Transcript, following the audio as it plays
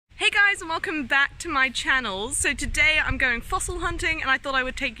guys, and welcome back to my channel. So today I'm going fossil hunting and I thought I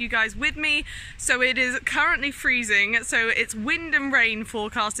would take you guys with me. So it is currently freezing, so it's wind and rain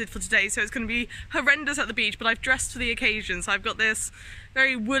forecasted for today, so it's going to be horrendous at the beach, but I've dressed for the occasion. So I've got this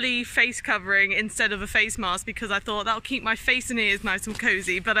very woolly face covering instead of a face mask because I thought that'll keep my face and ears nice and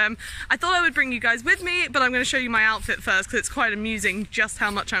cozy. But I thought I would bring you guys with me, but I'm going to show you my outfit first because it's quite amusing just how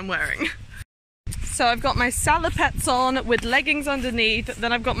much I'm wearing. So I've got my salopettes on with leggings underneath,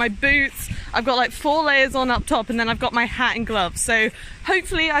 then I've got my boots, I've got like 4 layers on up top, and then I've got my hat and gloves. So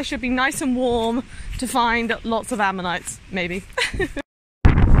hopefully I should be nice and warm to find lots of ammonites, maybe.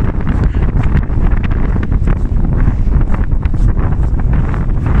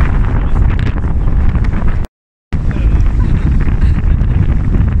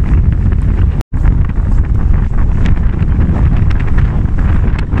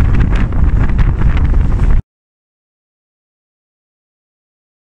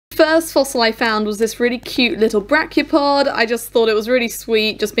 First fossil I found was this really cute little brachiopod. I just thought it was really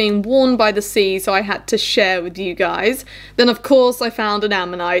sweet, just being worn by the sea, so I had to share with you guys. Then of course I found an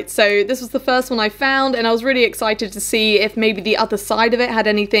ammonite. So this was the first one I found, and I was really excited to see if maybe the other side of it had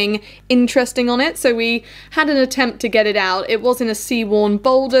anything interesting on it. So we had an attempt to get it out. It was in a sea-worn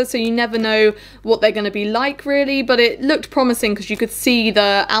boulder, so you never know what they're going to be like really, but it looked promising because you could see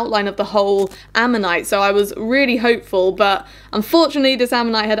the outline of the whole ammonite, so I was really hopeful. But unfortunately this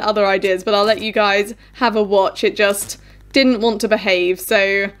ammonite had other ideas, but I'll let you guys have a watch. It just didn't want to behave,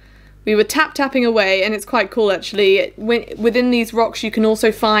 so we were tapping away, and it's quite cool actually. Within these rocks you can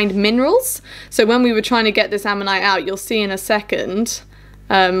also find minerals, so when we were trying to get this ammonite out, you'll see in a second,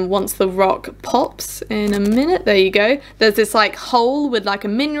 once the rock pops in a minute, there you go, there's this like hole with like a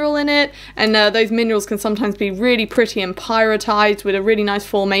mineral in it, and those minerals can sometimes be really pretty and pyritized with a really nice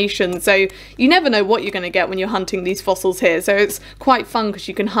formation, so you never know what you're going to get when you're hunting these fossils here. So it's quite fun because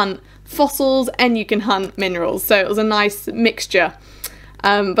you can hunt fossils and you can hunt minerals, so it was a nice mixture.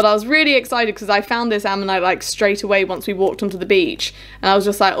 But I was really excited because I found this ammonite like straight away once we walked onto the beach, and I was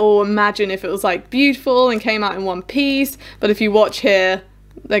just like, oh, imagine if it was like beautiful and came out in one piece. But if you watch here,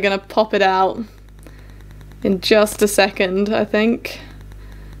 they're gonna pop it out in just a second, I think.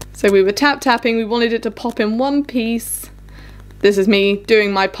 So we were tapping, we wanted it to pop in one piece. This is me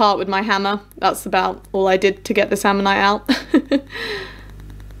doing my part with my hammer. That's about all I did to get this ammonite out.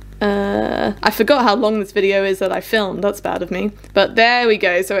 I forgot how long this video is that I filmed, that's bad of me. But there we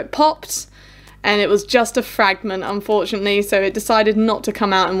go, so it popped, and it was just a fragment unfortunately, so it decided not to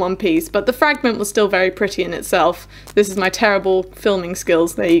come out in one piece, but the fragment was still very pretty in itself. This is my terrible filming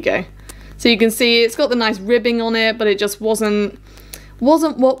skills, there you go. So you can see it's got the nice ribbing on it, but it just wasn't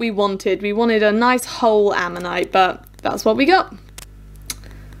what we wanted. We wanted a nice whole ammonite, but that's what we got.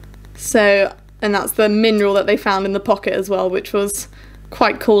 So, and that's the mineral that they found in the pocket as well, which was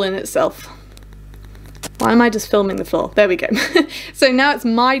quite cool in itself. Why am I just filming the floor? There we go. So now it's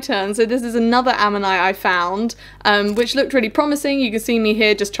my turn. So this is another ammonite I found, which looked really promising. You can see me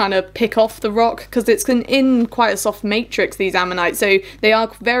here just trying to pick off the rock because it's in quite a soft matrix, these ammonites, so they are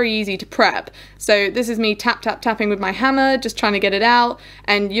very easy to prep. So this is me tapping with my hammer, just trying to get it out,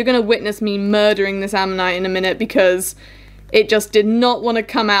 and you're going to witness me murdering this ammonite in a minute because it just did not want to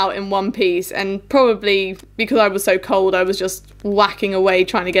come out in one piece, and probably because I was so cold I was just whacking away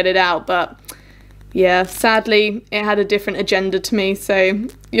trying to get it out. But yeah, sadly it had a different agenda to me, so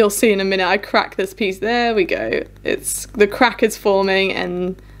you'll see in a minute. I crack this piece, there we go, the crack is forming,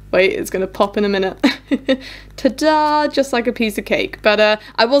 and wait, it's gonna pop in a minute. Ta-da, just like a piece of cake. But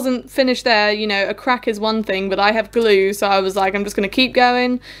I wasn't finished there, you know, a crack is one thing, but I have glue, so I was like, I'm just gonna keep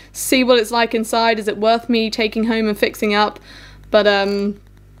going, see what it's like inside, is it worth me taking home and fixing up? But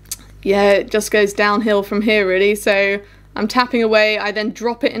yeah, it just goes downhill from here really. So I'm tapping away, I then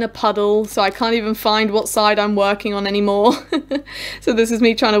drop it in a puddle, so I can't even find what side I'm working on anymore. So this is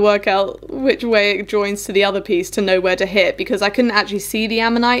me trying to work out which way it joins to the other piece to know where to hit, because I couldn't actually see the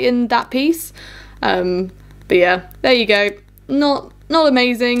ammonite in that piece. But yeah, there you go. Not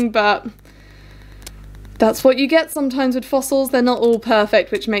amazing, but that's what you get sometimes with fossils. They're not all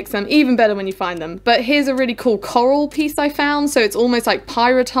perfect, which makes them even better when you find them. But here's a really cool coral piece I found, so it's almost like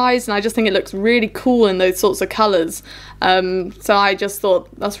pyritized, and I just think it looks really cool in those sorts of colours. So I just thought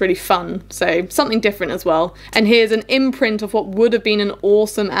that's really fun, so something different as well. And here's an imprint of what would have been an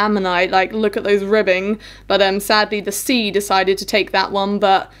awesome ammonite, like look at those ribbing, but sadly the sea decided to take that one,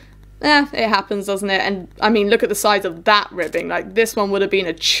 but it happens, doesn't it? And I mean, look at the size of that ribbing, like this one would have been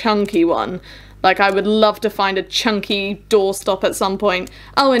a chunky one. Like, I would love to find a chunky doorstop at some point.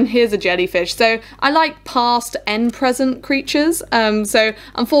 Oh, and here's a jellyfish. So I like past and present creatures. So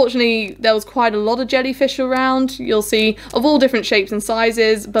unfortunately, there was quite a lot of jellyfish around. You'll see of all different shapes and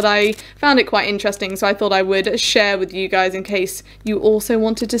sizes, but I found it quite interesting, so I thought I would share with you guys in case you also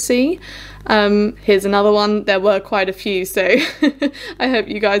wanted to see. Here's another one. There were quite a few, so I hope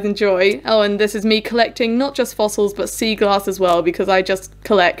you guys enjoy. Oh, and this is me collecting not just fossils, but sea glass as well, because I just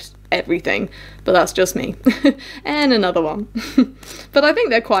collect everything, but that's just me. And another one. But I think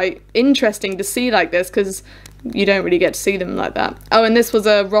they're quite interesting to see like this, because you don't really get to see them like that. Oh, and this was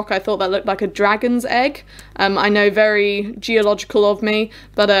a rock I thought that looked like a dragon's egg. I know, very geological of me,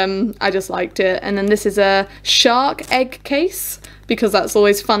 but I just liked it. And then this is a shark egg case, because that's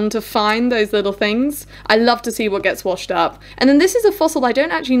always fun to find, those little things. I love to see what gets washed up. And then this is a fossil I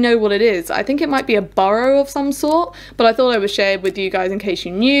don't actually know what it is. I think it might be a burrow of some sort, but I thought I would share it with you guys in case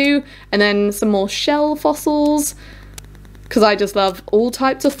you knew. And then some more shell fossils, because I just love all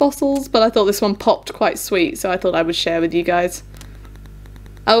types of fossils, but I thought this one popped quite sweet, so I thought I would share with you guys.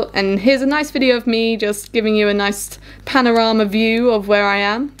 Oh, and here's a nice video of me just giving you a nice panorama view of where I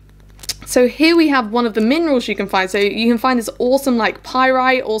am. So here we have one of the minerals you can find. So you can find this awesome like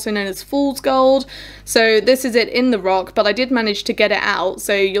pyrite, also known as fool's gold. So this is it in the rock, but I did manage to get it out,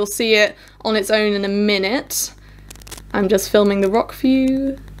 so you'll see it on its own in a minute. I'm just filming the rock for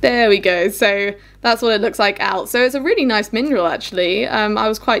you. There we go. So that's what it looks like out. So it's a really nice mineral, actually. I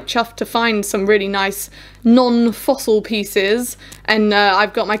was quite chuffed to find some really nice non-fossil pieces. And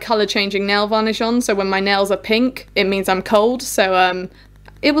I've got my colour changing nail varnish on, so when my nails are pink, it means I'm cold. So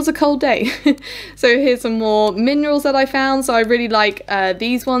it was a cold day. So here's some more minerals that I found. So I really like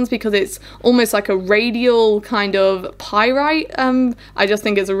these ones because it's almost like a radial kind of pyrite. I just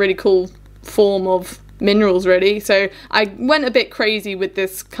think it's a really cool form of minerals, really. So I went a bit crazy with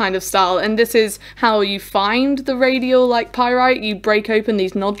this kind of style, and this is how you find the radial like pyrite. You break open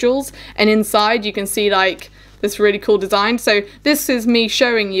these nodules, and inside you can see like this really cool design. So this is me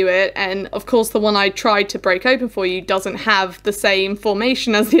showing you it, and of course the one I tried to break open for you doesn't have the same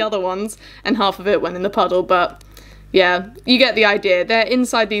formation as the other ones, and half of it went in the puddle, but yeah, you get the idea. They're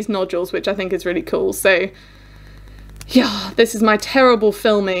inside these nodules, which I think is really cool. So yeah, this is my terrible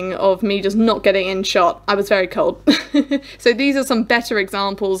filming of me just not getting in shot. I was very cold. So these are some better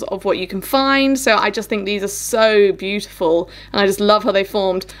examples of what you can find. So I just think these are so beautiful, and I just love how they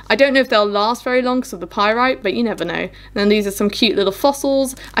formed. I don't know if they'll last very long because of the pyrite, but you never know. And then these are some cute little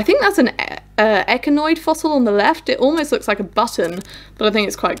fossils. I think that's an Echinoid fossil on the left. It almost looks like a button, but I think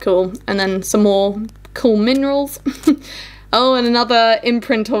it's quite cool. And then some more cool minerals. Oh, and another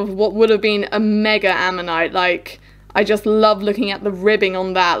imprint of what would have been a mega ammonite. Like, I just love looking at the ribbing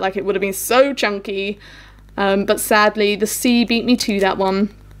on that, like it would have been so chunky, but sadly the sea beat me to that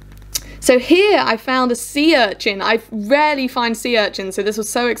one. So here I found a sea urchin. I rarely find sea urchins, so this was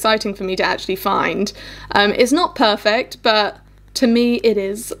so exciting for me to actually find. It's not perfect, but to me it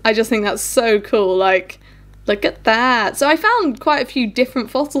is. I just think that's so cool, like, look at that. So I found quite a few different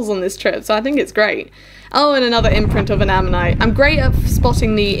fossils on this trip, so I think it's great. Oh, and another imprint of an ammonite. I'm great at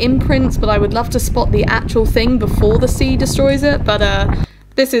spotting the imprints, but I would love to spot the actual thing before the sea destroys it, but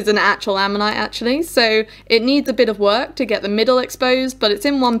this is an actual ammonite actually, so it needs a bit of work to get the middle exposed, but it's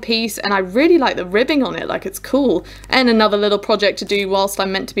in one piece, and I really like the ribbing on it, like it's cool. And another little project to do whilst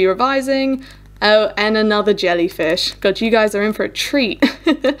I'm meant to be revising. Oh, and another jellyfish. God, you guys are in for a treat.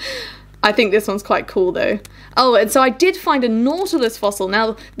 I think this one's quite cool though. Oh, and so I did find a nautilus fossil.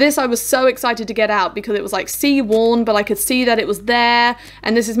 Now, this I was so excited to get out because it was like sea worn, but I could see that it was there.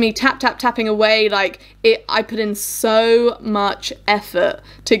 And this is me tapping away. Like, I put in so much effort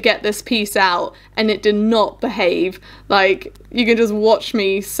to get this piece out, and it did not behave. Like, you can just watch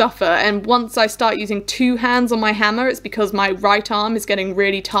me suffer. And once I start using two hands on my hammer, it's because my right arm is getting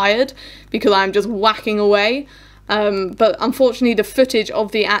really tired because I'm just whacking away. But unfortunately the footage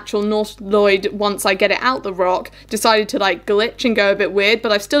of the actual nautiloid, once I get it out the rock, decided to like glitch and go a bit weird,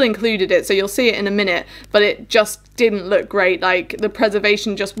 but I've still included it, so you'll see it in a minute, but it just didn't look great. Like, the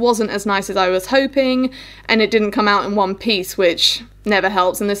preservation just wasn't as nice as I was hoping, and it didn't come out in one piece, which never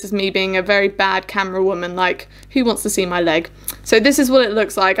helps. And this is me being a very bad camera woman, like, who wants to see my leg? So this is what it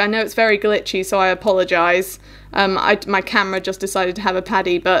looks like. I know it's very glitchy, so I apologise. My camera just decided to have a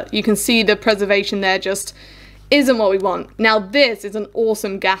paddy, but you can see the preservation there just isn't what we want. Now this is an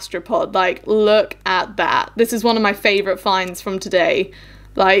awesome gastropod, like look at that. This is one of my favourite finds from today.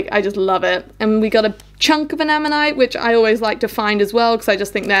 Like, I just love it. And we got a chunk of an ammonite, which I always like to find as well, because I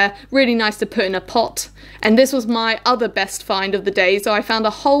just think they're really nice to put in a pot. And this was my other best find of the day, so I found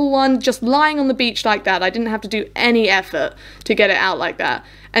a whole one just lying on the beach like that. I didn't have to do any effort to get it out like that.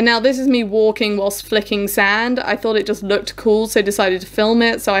 And now this is me walking whilst flicking sand. I thought it just looked cool, so decided to film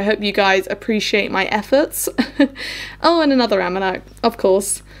it, so I hope you guys appreciate my efforts. Oh, and another ammonite, of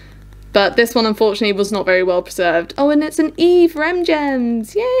course. But this one, unfortunately, was not very well preserved. Oh, and it's an E for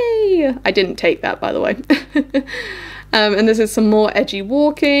M-Gems! Yay! I didn't take that, by the way. And this is some more edgy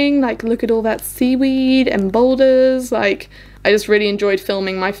walking. Like, look at all that seaweed and boulders. Like, I just really enjoyed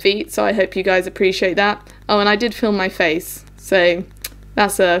filming my feet, so I hope you guys appreciate that. Oh, and I did film my face, so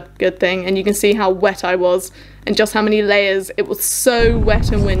that's a good thing. And you can see how wet I was and just how many layers. It was so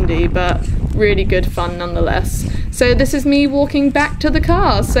wet and windy, but really good fun nonetheless. So this is me walking back to the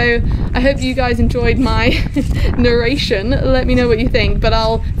car. So I hope you guys enjoyed my narration. Let me know what you think, but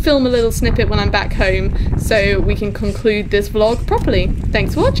I'll film a little snippet when I'm back home so we can conclude this vlog properly.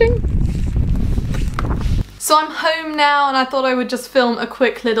 Thanks for watching. So I'm home now and I thought I would just film a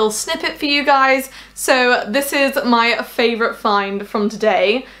quick little snippet for you guys. So this is my favourite find from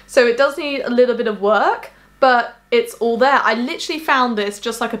today. So it does need a little bit of work, but it's all there. I literally found this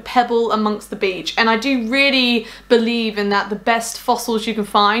just like a pebble amongst the beach, and I do really believe in that the best fossils you can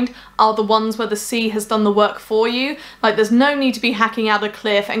find are the ones where the sea has done the work for you. Like, there's no need to be hacking out a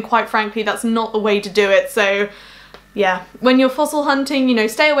cliff, and quite frankly that's not the way to do it. So yeah, when you're fossil hunting, you know,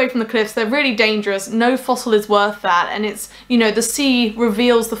 stay away from the cliffs. They're really dangerous. No fossil is worth that. And it's, you know, the sea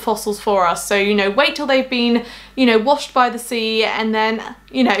reveals the fossils for us. So, you know, wait till they've been, you know, washed by the sea and then,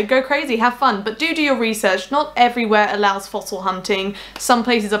 you know, go crazy, have fun. But do your research. Not everywhere allows fossil hunting. Some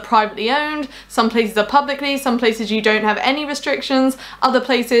places are privately owned, some places are publicly, some places you don't have any restrictions. Other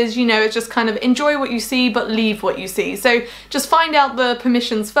places, you know, it's just kind of enjoy what you see but leave what you see. So just find out the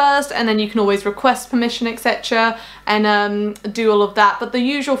permissions first, and then you can always request permission, etc. and do all of that. But the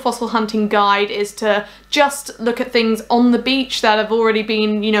usual fossil hunting guide is to just look at things on the beach that have already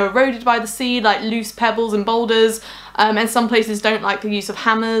been, you know, eroded by the sea, like loose pebbles and boulders, and some places don't like the use of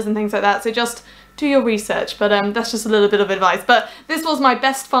hammers and things like that, so just do your research. But that's just a little bit of advice. But this was my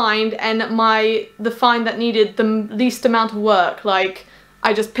best find, and the find that needed the least amount of work. Like,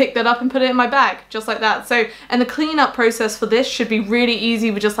 I just picked that up and put it in my bag, just like that. So, and the cleanup process for this should be really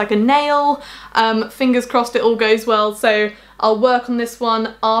easy with just like a nail. Fingers crossed it all goes well. So I'll work on this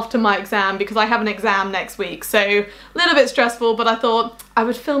one after my exam, because I have an exam next week. So a little bit stressful, but I thought I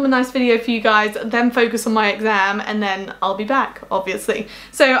would film a nice video for you guys, then focus on my exam, and then I'll be back, obviously.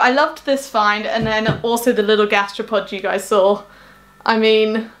 So I loved this find, and then also the little gastropod you guys saw. I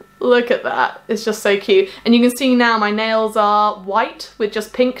mean, look at that, it's just so cute. And you can see now my nails are white with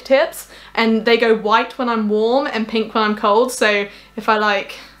just pink tips, and they go white when I'm warm and pink when I'm cold. So if I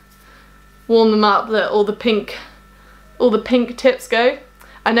like warm them up, all the pink tips go.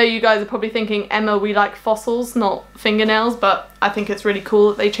 I know you guys are probably thinking, Emma, we like fossils, not fingernails, but I think it's really cool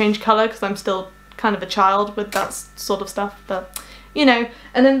that they change colour, because I'm still kind of a child with that sort of stuff, but you know.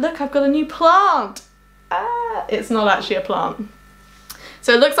 And then look, I've got a new plant. It's not actually a plant.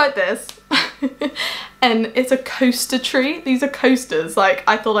 So it looks like this, and it's a coaster tree. These are coasters. Like,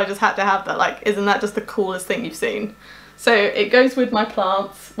 I thought I just had to have that. Like, isn't that just the coolest thing you've seen? So it goes with my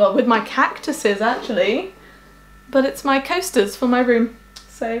plants, well, with my cactuses actually, but it's my coasters for my room.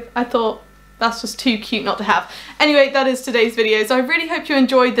 So I thought that's just too cute not to have. Anyway, that is today's video. So I really hope you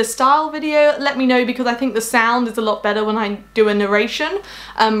enjoyed this style video. Let me know, because I think the sound is a lot better when I do a narration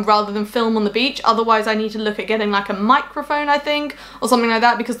rather than film on the beach. Otherwise I need to look at getting like a microphone, I think, or something like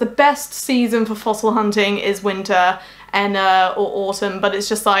that, because the best season for fossil hunting is winter and or autumn, but it's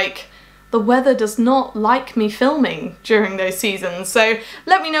just like the weather does not like me filming during those seasons. So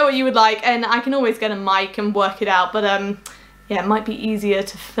let me know what you would like, and I can always get a mic and work it out. But yeah, it might be easier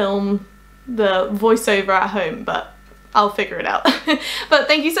to film the voiceover at home, but I'll figure it out. But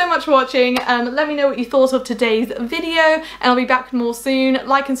thank you so much for watching. Let me know what you thought of today's video, and I'll be back more soon.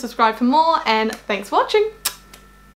 Like and subscribe for more, and thanks for watching.